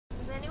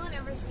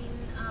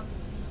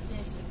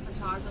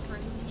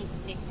photographers who take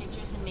stick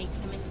pictures and makes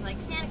them into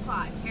like Santa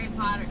Claus, Harry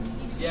Potter.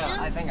 You see them?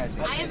 I think I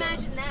see. I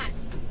imagine that.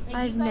 Like,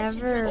 I've you guys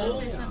never. should dress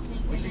up as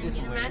something. We should do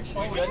some weird.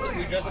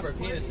 We dress up our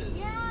penises.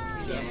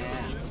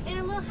 Yeah. In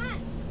a little hat.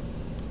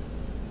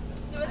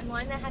 There was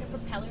one that had a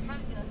propeller hat.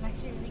 It was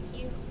actually really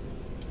cute.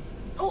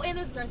 Oh, and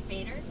there's Darth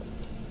Vader.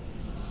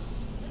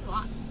 There's a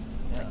lot.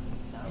 Yeah.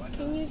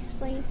 Can you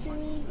explain to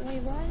me?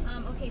 Wait,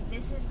 what? Okay,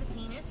 this is the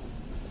penis,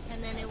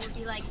 and then it would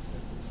be like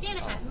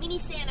Santa hat, mini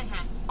Santa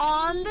hat.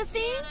 On the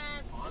thing?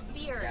 Santa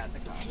beard. Yeah, it's a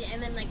cock.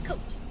 And then like coat,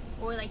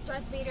 or like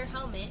Darth Vader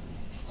helmet,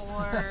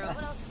 or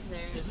what else is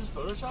there? Is this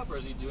Photoshop or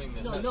is he doing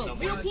this? No,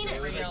 real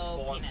penis.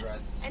 Real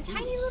penis. And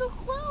tiny little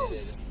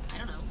clothes. I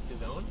don't know.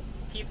 His own?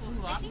 People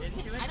who opted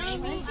into it. I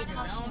don't know. Maybe.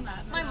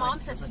 My mom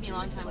sent it to me a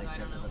long time ago. I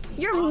don't know.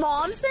 Your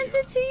mom sent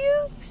it to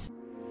you?